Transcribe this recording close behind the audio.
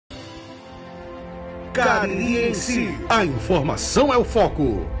Caririense. A informação é o foco.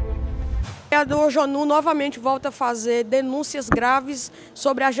 O vereador Janu novamente volta a fazer denúncias graves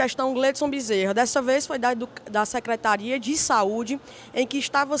sobre a gestão Gleidson Bezerra. Dessa vez foi da Secretaria de Saúde, em que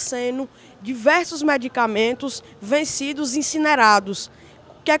estava sendo diversos medicamentos vencidos, incinerados.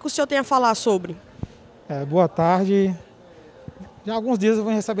 O que é que o senhor tem a falar sobre? Boa tarde. Já há alguns dias eu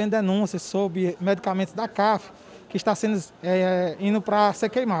venho recebendo denúncias sobre medicamentos da CAF que está sendo indo para ser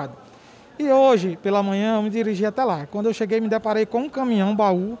queimado. E hoje, pela manhã, eu me dirigi até lá. Quando eu cheguei, me deparei com um caminhão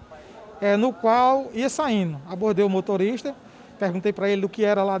baú, no qual ia saindo. Abordei o motorista, perguntei para ele do que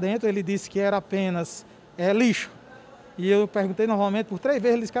era lá dentro, ele disse que era apenas lixo. E eu perguntei novamente por 3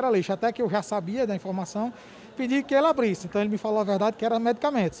 vezes, ele disse que era lixo, até que eu já sabia da informação, pedi que ele abrisse. Então ele me falou a verdade que eram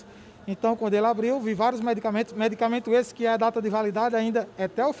medicamentos. Então quando ele abriu, vi vários medicamentos esses que a data de validade ainda é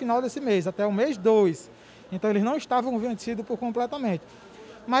até o final desse mês, até o mês 2. Então eles não estavam vencidos por completamente.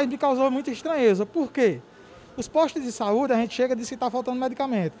 Mas me causou muita estranheza. Por quê? Os postos de saúde, a gente chega e diz que está faltando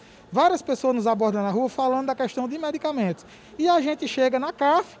medicamento. Várias pessoas nos abordam na rua falando da questão de medicamentos. E a gente chega na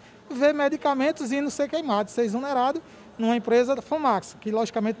CAF, vê medicamentos indo ser queimados, ser exonerados numa empresa da Famax, que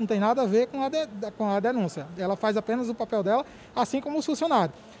logicamente não tem nada a ver com a denúncia. Ela faz apenas o papel dela, assim como os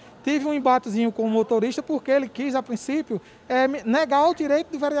funcionários. Tive um embatezinho com o motorista porque ele quis, a princípio, negar o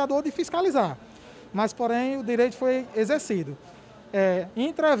direito do vereador de fiscalizar. Mas, porém, o direito foi exercido. Em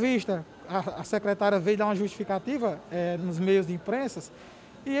entrevista, a secretária veio dar uma justificativa nos meios de imprensa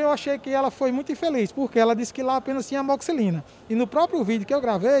e eu achei que ela foi muito infeliz, porque ela disse que lá apenas tinha amoxicilina. E no próprio vídeo que eu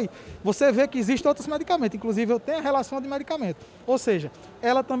gravei, você vê que existem outros medicamentos, inclusive eu tenho a relação de medicamento. Ou seja,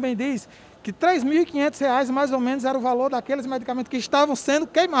 ela também diz que R$ 3.500 mais ou menos era o valor daqueles medicamentos que estavam sendo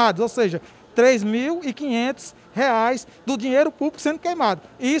queimados, ou seja, R$ 3.500 do dinheiro público sendo queimado.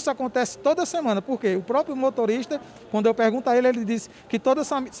 E isso acontece toda semana, porque o próprio motorista, quando eu pergunto a ele, ele disse que toda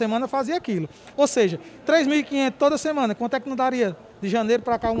semana fazia aquilo. Ou seja, 3.500 toda semana, quanto é que não daria de janeiro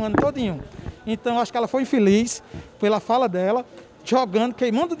para cá um ano todinho? Então, acho que ela foi infeliz pela fala dela,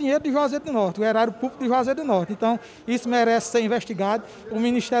 queimando dinheiro de Juazeiro do Norte, o erário público de Juazeiro do Norte. Então, isso merece ser investigado. O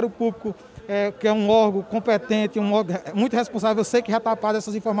Ministério Público, que é um órgão competente, um órgão muito responsável, eu sei que já está a par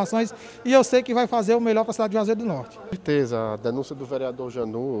dessas informações e eu sei que vai fazer o melhor para a cidade de Juazeiro do Norte. Com certeza, a denúncia do vereador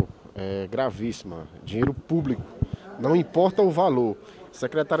Janu é gravíssima, dinheiro público, não importa o valor. A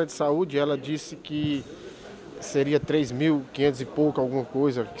secretária de Saúde, ela disse que seria 3.500 e pouco, alguma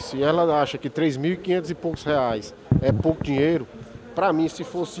coisa, que se ela acha que 3.500 e poucos reais é pouco dinheiro, para mim, se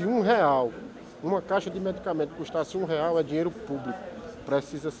fosse R$1, uma caixa de medicamento custasse R$1, é dinheiro público.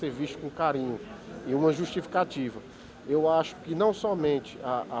 Precisa ser visto com carinho e uma justificativa. Eu acho que não somente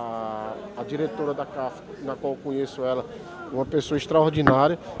a diretora da CAF, na qual conheço ela, uma pessoa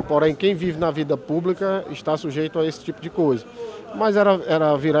extraordinária, porém quem vive na vida pública está sujeito a esse tipo de coisa. Mas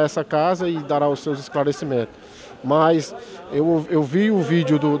era virar essa casa e dará os seus esclarecimentos. Mas eu vi o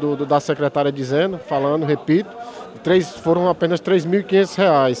vídeo da secretária falando, repito, foram apenas R$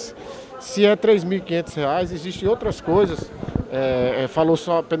 3.500. Se é R$ 3.500, existem outras coisas. Falou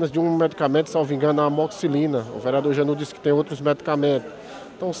só apenas de um medicamento, salvo engano, a amoxicilina. O vereador Janu disse que tem outros medicamentos.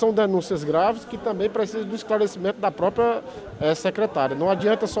 Então são denúncias graves que também precisam do esclarecimento da própria secretária. Não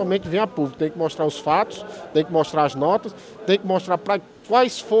adianta somente vir a público, tem que mostrar os fatos, tem que mostrar as notas, tem que mostrar para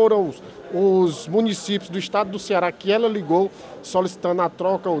quais foram os municípios do estado do Ceará que ela ligou solicitando a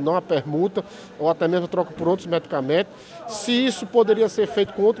troca ou não, a permuta, ou até mesmo a troca por outros medicamentos. Se isso poderia ser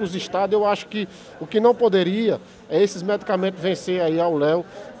feito com outros estados, eu acho que o que não poderia é esses medicamentos vencer aí ao léu,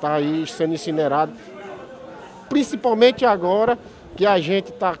 tá aí sendo incinerado, principalmente agora que a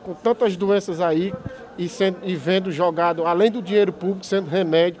gente está com tantas doenças aí e vendo jogado, além do dinheiro público, sendo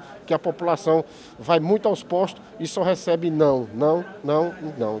remédio, que a população vai muito aos postos e só recebe não.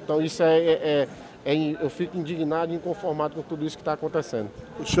 Então isso eu fico indignado e inconformado com tudo isso que está acontecendo.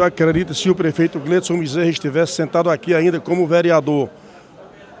 O senhor acredita, se o prefeito Gleidson Bezerra estivesse sentado aqui ainda como vereador,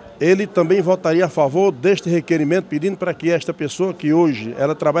 ele também votaria a favor deste requerimento, pedindo para que esta pessoa que hoje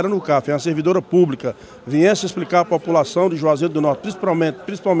ela trabalha no CAF, é uma servidora pública, viesse explicar à população de Juazeiro do Norte,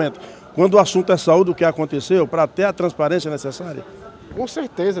 principalmente quando o assunto é saúde, o que aconteceu, para ter a transparência necessária? Com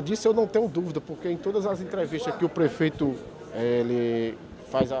certeza, disso eu não tenho dúvida, porque em todas as entrevistas que o prefeito ele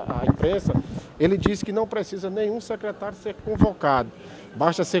faz à imprensa, ele diz que não precisa nenhum secretário ser convocado,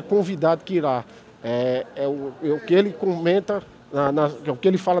 basta ser convidado que irá. O que ele comenta, o que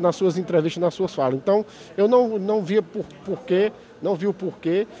ele fala nas suas entrevistas, nas suas falas. Então, eu não vi o porquê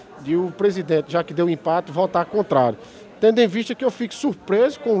de o presidente, já que deu empate, votar contrário. Tendo em vista que eu fico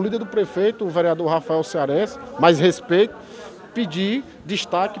surpreso com o líder do prefeito, o vereador Rafael Cearense, mais respeito, pedir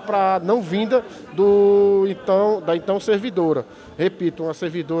destaque para a não vinda da então servidora. Repito, uma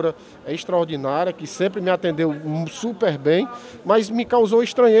servidora extraordinária, que sempre me atendeu super bem, mas me causou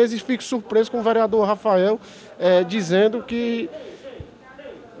estranheza e fico surpreso com o vereador Rafael dizendo que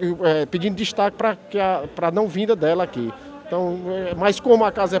pedindo destaque para a não vinda dela aqui. Então, mas como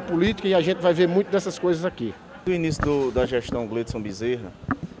a casa é política e a gente vai ver muito dessas coisas aqui. No início da gestão Gleidson Bezerra,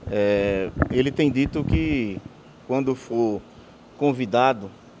 ele tem dito que quando for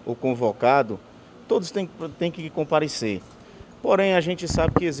convidado ou convocado, todos têm que comparecer. Porém, a gente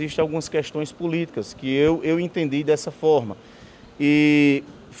sabe que existem algumas questões políticas que eu entendi dessa forma. E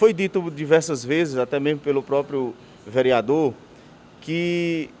foi dito diversas vezes, até mesmo pelo próprio vereador,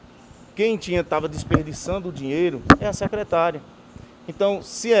 que quem estava desperdiçando o dinheiro é a secretária. Então,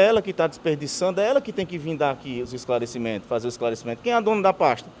 se é ela que está desperdiçando, é ela que tem que vir dar aqui os esclarecimentos, fazer o esclarecimento. Quem é a dona da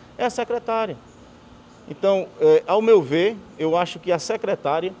pasta? É a secretária. Então, ao meu ver, eu acho que a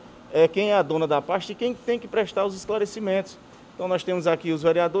secretária é quem é a dona da pasta e quem tem que prestar os esclarecimentos. Então, nós temos aqui os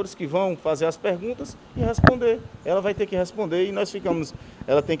vereadores que vão fazer as perguntas e responder. Ela vai ter que responder e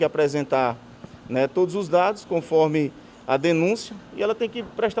ela tem que apresentar, né, todos os dados conforme a denúncia e ela tem que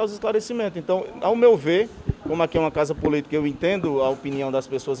prestar os esclarecimentos. Então, ao meu ver, como aqui é uma casa política, eu entendo a opinião das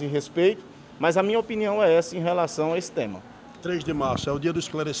pessoas e respeito, mas a minha opinião é essa em relação a esse tema. 3 de março é o dia do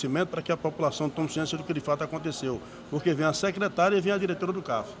esclarecimento para que a população tome ciência do que de fato aconteceu, porque vem a secretária e vem a diretora do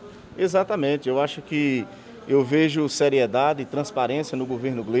CAF. Exatamente, eu vejo seriedade e transparência no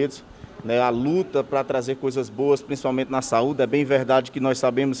governo Gleidson, né, a luta para trazer coisas boas, principalmente na saúde. É bem verdade que nós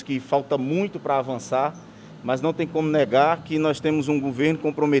sabemos que falta muito para avançar, mas não tem como negar que nós temos um governo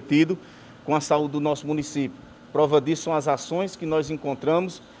comprometido com a saúde do nosso município. Prova disso são as ações que nós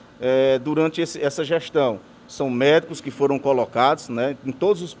encontramos durante essa gestão. São médicos que foram colocados, né, em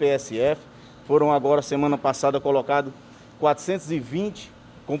todos os PSF, foram agora, semana passada, colocados 420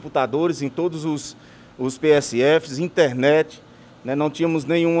 computadores em todos os PSFs, internet, né, não tínhamos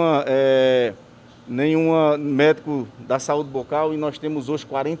nenhuma médico da saúde bucal e nós temos hoje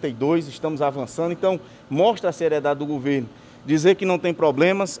 42, estamos avançando, então mostra a seriedade do governo. Dizer que não tem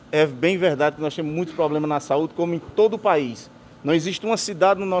problemas, é bem verdade que nós temos muitos problemas na saúde, como em todo o país. Não existe uma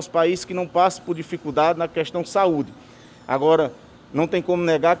cidade no nosso país que não passe por dificuldade na questão de saúde. Agora, não tem como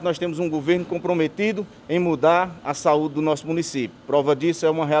negar que nós temos um governo comprometido em mudar a saúde do nosso município. Prova disso é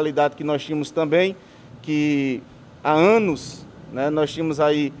uma realidade que nós tínhamos também, que há anos, né, nós tínhamos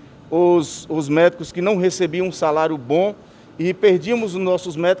aí os médicos que não recebiam um salário bom e perdíamos os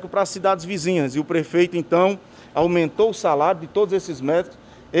nossos médicos para as cidades vizinhas. E o prefeito, então, aumentou o salário de todos esses médicos,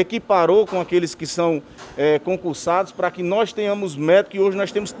 equiparou com aqueles que são concursados para que nós tenhamos médicos, e hoje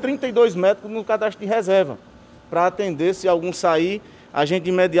nós temos 32 médicos no cadastro de reserva, para atender, se algum sair, a gente de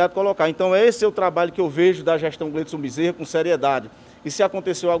imediato colocar. Então esse é o trabalho que eu vejo da gestão Gleidson Bezerra com seriedade. E se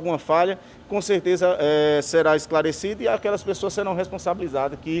aconteceu alguma falha, com certeza será esclarecido e aquelas pessoas serão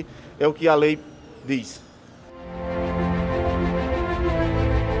responsabilizadas, que é o que a lei diz.